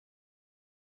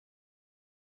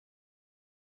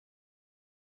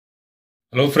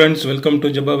Hello friends, welcome to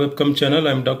Jeba webcam channel.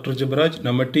 I am Dr. Jebaraj.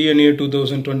 நம்ம TNEA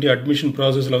 2020 admission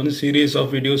processல வந்து series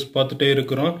of videos பார்த்துட்டே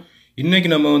இருக்கிறோம்.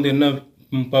 இன்னைக்கு நம்ம வந்து என்ன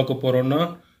பார்க்க போறோம்னா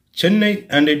சென்னை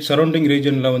and its surrounding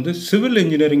regionல வந்து civil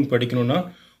engineering படிக்கணும்னா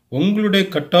உங்களுடைய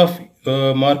கட் ஆஃப்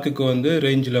மார்க்குக்கு வந்து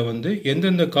ரேஞ்சில் வந்து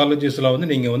எந்தெந்த காலேஜஸ்லாம் வந்து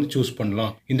நீங்கள் வந்து சூஸ்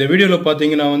பண்ணலாம். இந்த வீடியோவில்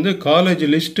பார்த்தீங்கன்னா வந்து காலேஜ்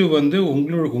லிஸ்ட்டு வந்து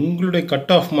உங்களுடைய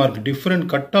cut off mark different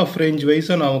cut off range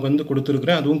வைஸாக நான் வந்து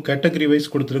கொடுத்துருக்குறேன். அதுவும் கேட்டகரி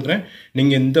வைஸ் கொடுத்துருக்குறேன்.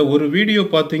 நீங்கள் இந்த ஒரு வீடியோ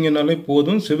பார்த்தீங்கன்னாலே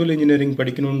போதும், சிவில் இன்ஜினியரிங்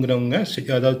படிக்கணுங்கிறவங்க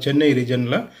அதாவது சென்னை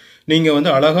ரீஜனில் நீங்கள்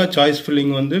வந்து அழகாக சாய்ஸ்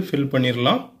ஃபில்லிங் வந்து ஃபில்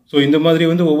பண்ணிடலாம். ஸோ இந்த மாதிரி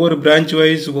வந்து ஒவ்வொரு பிரான்ச்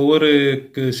வைஸ் ஒவ்வொரு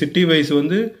சிட்டி வைஸ்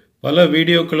வந்து பல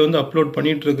வீடியோக்கள் வந்து அப்லோட்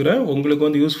பண்ணிட்டு இருக்கிறேன். உங்களுக்கு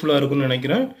வந்து யூஸ்ஃபுல்லாக இருக்கும்னு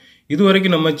நினைக்கிறேன். இது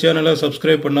வரைக்கும் நம்ம சேனலை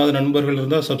சப்ஸ்கிரைப் பண்ணாத நண்பர்கள்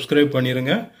இருந்தால் சப்ஸ்கிரைப்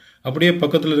பண்ணிடுங்க. அப்படியே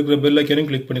பக்கத்தில் இருக்கிற பெல் ஐக்கனையும்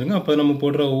கிளிக் பண்ணிடுங்க. அப்போ நம்ம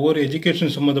போடுற ஒவ்வொரு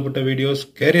எஜுகேஷன் சம்மந்தப்பட்ட வீடியோஸ்,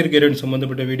 கேரியர் கைடன்ஸ்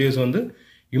சம்மந்தப்பட்ட வீடியோஸ் வந்து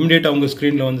இமிடியேட்டாக உங்கள்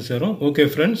ஸ்க்ரீனில் வந்து சேரும். Okay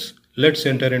friends, let's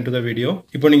enter into the video.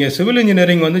 இப்போ நீங்கள் சிவில்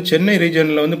இன்ஜினியரிங் வந்து சென்னை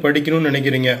ரீஜனில் வந்து படிக்கணும்னு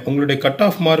நினைக்கிறீங்க. உங்களுடைய கட்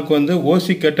ஆஃப் மார்க் வந்து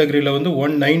ஓசி கேட்டகரியில் வந்து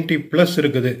 190+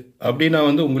 இருக்குது அப்படின்னா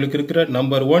வந்து உங்களுக்கு இருக்கிற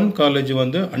நம்பர் 1 காலேஜ்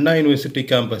வந்து அண்ணா university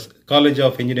campus, college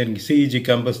of engineering CEG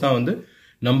campus தான் வந்து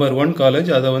நம்பர் 1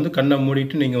 காலேஜ். அதை வந்து கண்ணை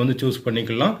மூடிட்டு நீங்கள் வந்து சூஸ்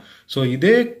பண்ணிக்கலாம். ஸோ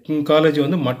இதே காலேஜ்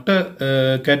வந்து மற்ற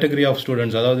கேட்டகரி ஆஃப்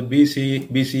ஸ்டூடெண்ட்ஸ், அதாவது PC,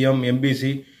 BCM,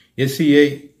 MBC, SCA,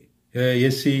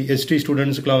 SC, ST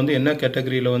ஸ்டூடெண்ட்ஸுக்கெலாம் வந்து என்ன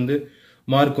கேட்டகரியில் வந்து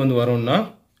மார்க் வந்து வரும்னா,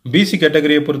 பிசி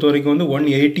கேட்டகரியை பொறுத்த வரைக்கும் வந்து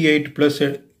 188+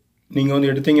 நீங்கள் வந்து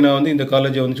எடுத்தீங்கன்னா வந்து இந்த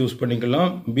காலேஜை வந்து சூஸ் பண்ணிக்கலாம்.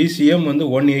 பிசிஎம் வந்து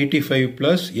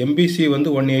 185+, எம்பிசி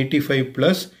வந்து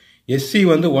 185+, எஸ்சி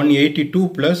வந்து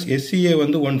 182+, எஸ்சிஏ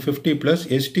வந்து 150+,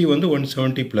 எஸ்டி வந்து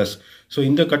 170+. ஸோ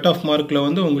இந்த கட் ஆஃப் மார்க்கில்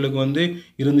வந்து உங்களுக்கு வந்து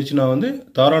இருந்துச்சுன்னா வந்து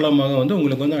தாராளமாக வந்து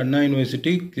உங்களுக்கு வந்து அண்ணா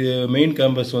யூனிவர்சிட்டி மெயின்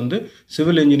கேம்பஸ் வந்து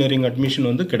சிவில் இன்ஜினியரிங் அட்மிஷன்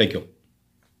வந்து கிடைக்கும்.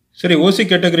 சரி, ஓசி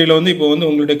கேட்டகரியில் வந்து இப்போ வந்து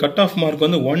உங்களுடைய கட் ஆஃப் மார்க்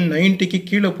வந்து 190க்கு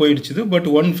கீழே போயிடுச்சுது, பட்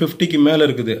 150க்கு மேலே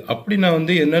இருக்குது. அப்படின்னா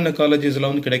வந்து என்னென்ன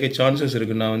காலேஜஸ்லாம் வந்து கிடைக்க சான்சஸ்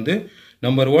இருக்குன்னா வந்து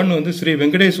நம்பர் 1 வந்து Sri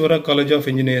Venkateswara college of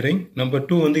engineering, number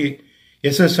 2 வந்து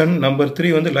எஸ்எஸ்என், நம்பர் 3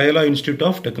 வந்து Loyola institute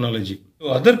of technology.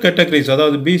 Other categories,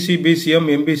 அதாவது PC, BCM,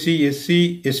 MBC, SC,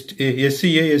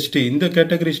 SCA, ST இந்த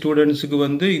கேட்டகரி ஸ்டூடெண்ட்ஸுக்கு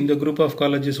வந்து இந்த குரூப் ஆஃப்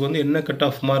காலேஜஸ் வந்து என்ன கட்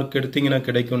ஆஃப் மார்க் எடுத்தீங்கன்னா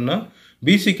கிடைக்கும்னா,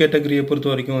 பிசி கேட்டகரியை பொறுத்த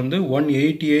வரைக்கும் வந்து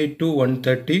 188 to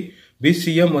 130,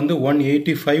 பிசிஎம் வந்து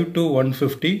 185 to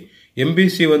 150,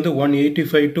 எம்பிசி வந்து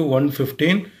 185 to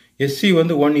 115, எஸ்சி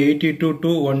வந்து 182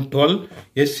 to 112,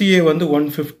 எஸ்சிஏ வந்து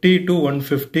 150 to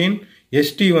 115,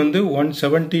 எஸ்டி வந்து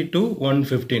 170 to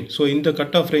 115. ஸோ இந்த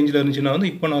கட் ஆஃப் ரேஞ்சில் இருந்துச்சுன்னா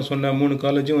வந்து இப்போ நான் சொன்ன 3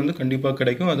 காலேஜும் வந்து கண்டிப்பாக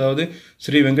கிடைக்கும். அதாவது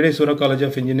Sri Venkateswara college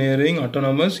of engineering,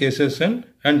 autonomous, SSN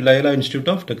and Loyola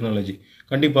institute of technology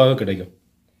கண்டிப்பாக கிடைக்கும்.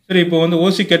 சரி, இப்போ வந்து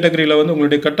ஓசி கேட்டகரியில் வந்து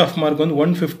உங்களுடைய கட் ஆஃப் மார்க் வந்து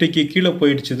 150க்கு கீழே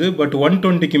போயிடுச்சுது, பட்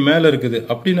 120க்கு மேலே இருக்குது.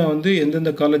 அப்படின்னா வந்து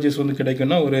எந்தெந்த காலேஜஸ் வந்து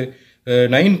கிடைக்கும்னா ஒரு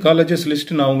 9 காலேஜஸ்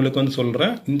லிஸ்ட் நான் உங்களுக்கு வந்து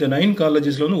சொல்கிறேன். இந்த 9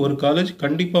 காலேஜஸில் வந்து ஒரு காலேஜ்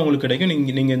கண்டிப்பாக உங்களுக்கு கிடைக்கும்.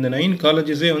 நீங்கள் இந்த 9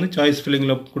 காலேஜஸே வந்து சாய்ஸ்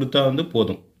ஃபில்லிங்கில் கொடுத்தா வந்து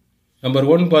போதும். நம்பர்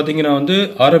 1 பார்த்தீங்கன்னா வந்து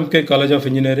RMK college of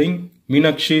engineering,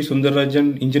 Meenakshi Sundararajan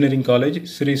engineering college,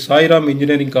 Sri Sairam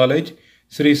engineering college,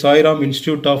 Sri Sairam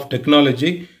institute of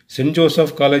technology, send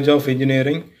Joseph college of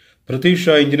engineering,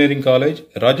 Pratheesha engineering college,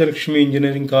 Rajalakshmi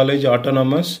engineering college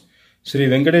autonomous, Sri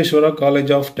Venkateswara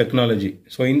college of technology.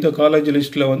 So இந்த காலேஜ்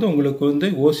லிஸ்ட்டில் வந்து உங்களுக்கு வந்து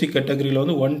ஓசி கேட்டகரியில்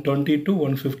வந்து 120 to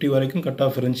 150 வரைக்கும் கட்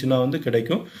ஆஃப் இருந்துச்சுன்னா வந்து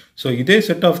கிடைக்கும். ஸோ இதே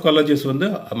செட் ஆஃப் காலேஜஸ் வந்து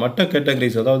மற்ற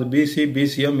கேட்டகரிஸ், அதாவது PC,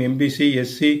 BCM, MBC,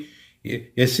 SC,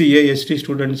 SCA, ST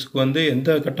ஸ்டூடெண்ட்ஸ்க்கு வந்து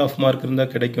எந்த கட் ஆஃப் மார்க்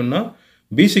இருந்தால் கிடைக்கும்னா,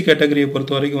 பிசி கேட்டகரியை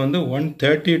பொறுத்த வரைக்கும் வந்து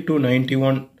 130 to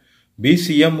 91,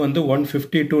 பிசிஎம் வந்து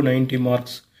 150 to 90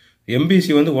 மார்க்ஸ்,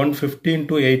 எம்பிசி வந்து 115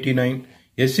 to 89,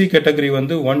 எஸ்சி கேட்டகரி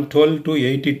வந்து 112 to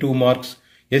 82 மார்க்ஸ்,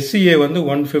 எஸ்சிஏ வந்து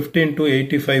 115 to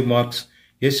 85 மார்க்ஸ்,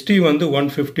 எஸ்டி வந்து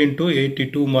 115 to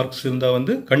 82 மார்க்ஸ் இருந்தால்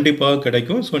வந்து கண்டிப்பாக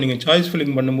கிடைக்கும். ஸோ நீங்கள் சாய்ஸ்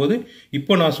ஃபில்லிங் பண்ணும்போது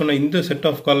இப்போ நான் சொன்ன இந்த செட்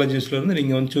ஆஃப் காலேஜஸ்லேருந்து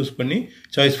நீங்கள் வந்து சூஸ் பண்ணி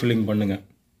சாய்ஸ் ஃபில்லிங் பண்ணுங்கள்.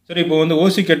 சரி, இப்போ வந்து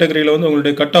ஓசி கேட்டகரியில் வந்து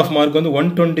உங்களுடைய கட் ஆஃப் மார்க் வந்து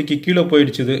 120க்கு கீழே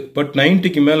போயிடுச்சுது, பட்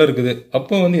 90க்கு மேலே இருக்குது.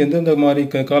 அப்போ வந்து எந்தெந்த மாதிரி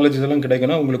காலேஜஸ் எல்லாம்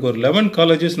கிடைக்குன்னா உங்களுக்கு ஒரு 11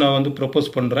 காலேஜஸ் நான் வந்து ப்ரப்போஸ்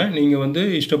பண்ணுறேன். நீங்கள் வந்து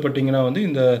இஷ்டப்பட்டீங்கன்னா வந்து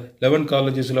இந்த 11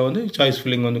 காலேஜஸில் வந்து சாய்ஸ்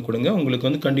ஃபில்லிங் வந்து கொடுங்க, உங்களுக்கு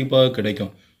வந்து கண்டிப்பாக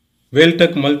கிடைக்கும்.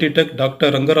 Vel Tech, Multitech,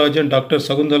 doctor Rangarajan, doctor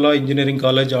Shakuntala engineering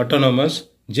college autonomous,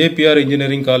 JPR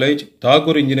engineering college,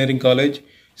 Tagore engineering college,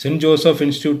 send Joseph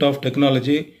institute of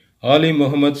technology, ஆலி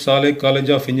முகமது சாலே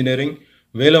college of engineering,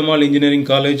 Velammal engineering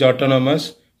college autonomous,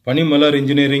 Panimalar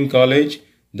engineering college,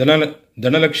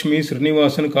 Dhanalakshmi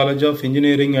Srinivasan college of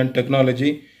engineering and technology,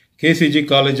 KCG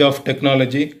college of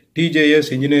technology,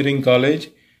 TJS engineering college,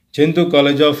 Senthu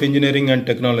college of engineering and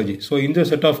technology. So இந்த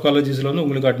set of காலேஜஸில் வந்து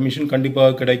உங்களுக்கு admission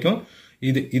கண்டிப்பாக கிடைக்கும்.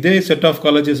 இதே set of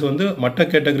colleges வந்து மற்ற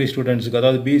category ஸ்டூடெண்ட்ஸுக்கு,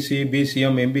 அதாவது PC,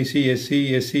 BCM, MBC, SC,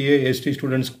 SCA, ST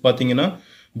ஸ்டூடெண்ட்ஸ்க்கு பார்த்தீங்கன்னா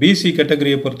பிசி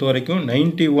கேட்டகரியை பொறுத்த வரைக்கும்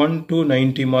 91 to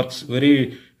 90 marks, very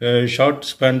short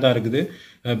span தான் இருக்குது.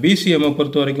 பிசிஎம்மை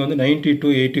பொறுத்த வரைக்கும் வந்து 90 to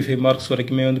 85 மார்க்ஸ்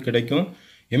வரைக்குமே வந்து கிடைக்கும்.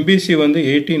 எம்பிசி வந்து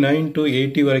 89 to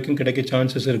 80 வரைக்கும் கிடைக்க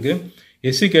சான்சஸ் இருக்குது.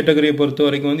 எஸ்சி கேட்டகரியை பொறுத்த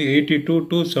வரைக்கும் வந்து 82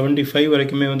 to 75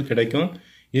 வரைக்குமே வந்து கிடைக்கும்.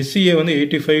 எஸ்சிஏ வந்து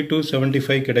 85 to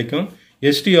 75 கிடைக்கும்.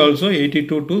 எஸ்டி ஆல்சோ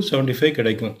 82 to 75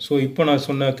 கிடைக்கும். ஸோ இப்போ நான்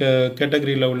சொன்ன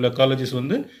கேட்டகரியில் உள்ள காலேஜஸ்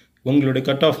வந்து உங்களுடைய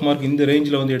கட் ஆஃப் மார்க் இந்த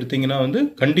ரேஞ்சில் வந்து எடுத்திங்கன்னா வந்து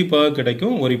கண்டிப்பாக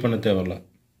கிடைக்கும், ஒரி பண்ண தேவையில்ல.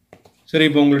 சரி,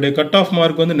 இப்போ உங்களுடைய கட் ஆஃப்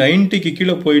மார்க் வந்து 90க்கு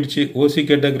கீழே போயிடுச்சு ஓசி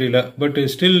கேட்டகரியில். பட்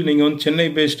ஸ்டில் நீங்கள் வந்து சென்னை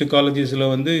பேஸ்டு காலேஜஸில்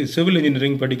வந்து சிவில்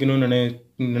இன்ஜினியரிங் படிக்கணும்னு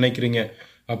நினைக்கிறீங்க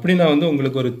அப்படின்னா வந்து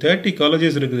உங்களுக்கு ஒரு 30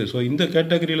 காலேஜஸ் இருக்குது. ஸோ இந்த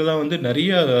கேட்டகரியில் தான் வந்து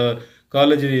நிறைய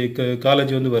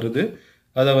காலேஜ் வந்து வருது.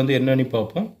 அதை வந்து என்னன்னு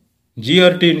பார்ப்போம்.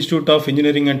 GRT Institute of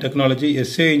Engineering and Technology,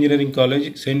 SA Engineering College,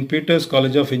 St. Peter's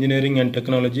College of Engineering and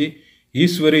Technology,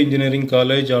 Eastbury Engineering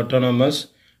College Autonomous,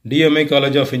 DMI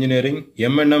College of Engineering,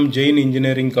 M&M Jain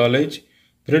Engineering College,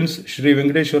 Prince Shri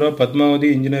Venkateshwara Padmavati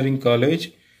Engineering College,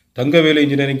 Thangaveli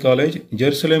Engineering College,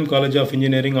 Jerusalem College of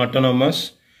Engineering Autonomous,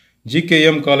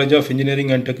 GKM College of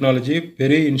Engineering and Technology,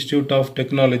 Perry Institute of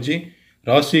Technology,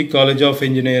 Rasi College of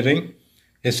Engineering,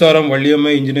 SRM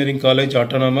Valliyamai Engineering College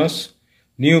Autonomous,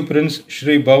 New Prince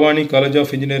Shri Bhavani College of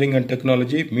Engineering and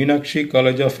Technology, Meenakshi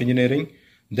College of Engineering,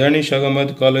 Danish Ahmad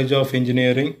College of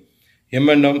Engineering,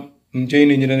 M&M Jain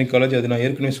Engineering College, அது நான்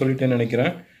ஏற்கனவே சொல்லிட்டேன்னு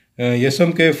நினைக்கிறேன்.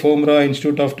 SMK Fomra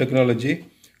Institute of Technology,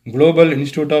 Global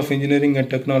Institute of Engineering and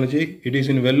Technology, it is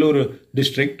in Vellore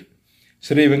district.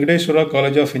 Sri Venkateshwara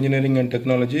College of Engineering and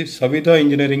Technology, Savita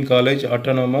Engineering College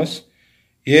Autonomous,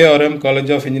 ARM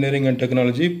College of Engineering and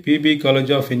Technology, PB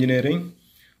College of Engineering,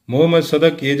 Mohammad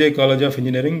Sadak AJ College of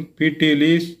Engineering, PT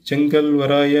Lee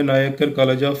Chengalvaraya Nayakar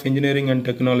College of Engineering and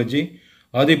Technology,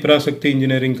 Adi Prasakti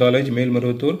Engineering College,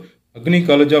 Melmaruthur, Agni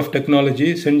College of Technology,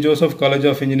 St. Joseph College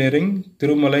of Engineering,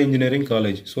 Tirumala Engineering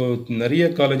College. So நிறைய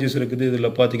colleges இருக்குது இதில்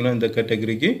பார்த்தீங்கன்னா இந்த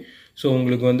கேட்டகரிக்கு. So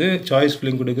உங்களுக்கு வந்து choice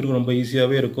filling கொடுக்குறதுக்கு ரொம்ப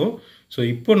ஈஸியாகவே இருக்கும். ஸோ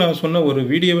இப்போ நான் சொன்ன ஒரு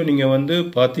வீடியோவை நீங்கள் வந்து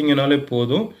பார்த்தீங்கனாலே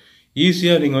போதும்,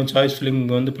 ஈஸியாக நீங்கள் வந்து சாய்ஸ் ஃபில்லிங்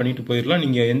வந்து பண்ணிட்டு போயிடலாம்.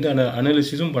 நீங்கள் எந்த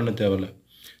அனாலிசிஸும் பண்ண தேவையில்லை.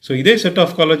 ஸோ இதே செட்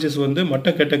ஆஃப் காலேஜஸ் வந்து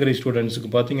மற்ற கேட்டகரி ஸ்டூடெண்ட்ஸுக்கு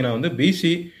பார்த்தீங்கன்னா வந்து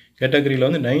பிசி கேட்டகரியில்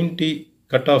வந்து 90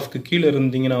 கட் ஆஃப்க்கு கீழே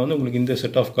இருந்தீங்கன்னா வந்து உங்களுக்கு இந்த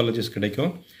செட் ஆஃப் காலேஜஸ்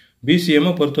கிடைக்கும்.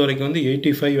 பிசிஎம்மை பொறுத்த வரைக்கும் வந்து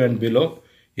 85 and below,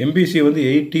 எம்பிசி வந்து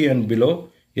 80 and below,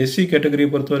 எஸ்சி கேட்டகரியை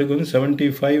பொறுத்த வரைக்கும் வந்து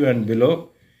 75 and below,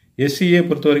 எஸ்சிஏ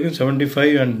பொறுத்த வரைக்கும்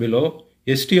 75 and below,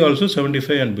 ST also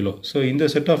 75 and below. So இந்த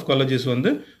செட் ஆஃப் காலேஜஸ் வந்து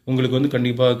உங்களுக்கு வந்து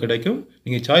கண்டிப்பாக கிடைக்கும்.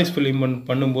 நீங்கள் சாய்ஸ் ஃபில்லிங்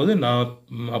பண்ணும்போது நான்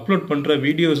அப்லோட் பண்ணுற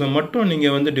வீடியோஸை மட்டும்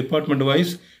நீங்கள் வந்து டிபார்ட்மெண்ட்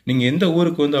வைஸ் நீங்கள் எந்த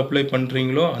ஊருக்கு வந்து அப்ளை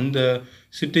பண்ணுறீங்களோ அந்த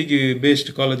சிட்டிக்கு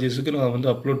பேஸ்டு காலேஜஸுக்கு நான் வந்து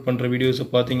அப்லோட் பண்ணுற வீடியோஸை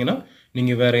பார்த்தீங்கன்னா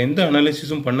நீங்கள் வேறு எந்த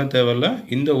அனாலிசிஸும் பண்ண தேவையில்ல.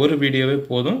 இந்த ஒரு வீடியோவே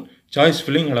போதும், சாய்ஸ்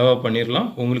ஃபில்லிங் அளவாக பண்ணிடலாம்.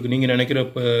 உங்களுக்கு நீங்கள் நினைக்கிற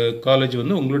காலேஜ்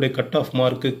வந்து உங்களுடைய கட் ஆஃப்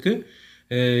மார்க்குக்கு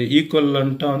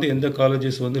ஈக்குவலண்ட்டாக வந்து எந்த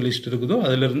காலேஜஸ் வந்து லிஸ்ட் இருக்குதோ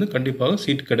அதிலிருந்து கண்டிப்பாக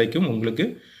சீட் கிடைக்கும் உங்களுக்கு.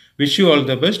 Wish you all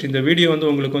the best. இந்த வீடியோ வந்து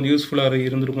உங்களுக்கு வந்து யூஸ்ஃபுல்லாக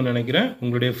இருந்திருக்கும்னு நினைக்கிறேன்.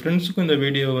 உங்களுடைய ஃப்ரெண்ட்ஸுக்கும் இந்த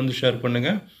வீடியோவை வந்து ஷேர்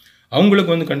பண்ணுங்கள்,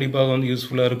 அவங்களுக்கு வந்து கண்டிப்பாக வந்து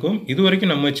யூஸ்ஃபுல்லாக இருக்கும். இது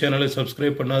வரைக்கும் நம்ம சேனலை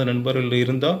சப்ஸ்கிரைப் பண்ணாத நண்பர்கள்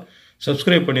இருந்தால்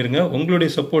சப்ஸ்கிரைப் பண்ணிடுங்க.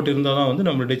 உங்களுடைய சப்போர்ட் இருந்தால் தான் வந்து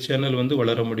நம்மளுடைய சேனல் வந்து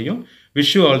வளர முடியும்.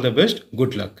 Wish you all the best.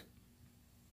 Good luck.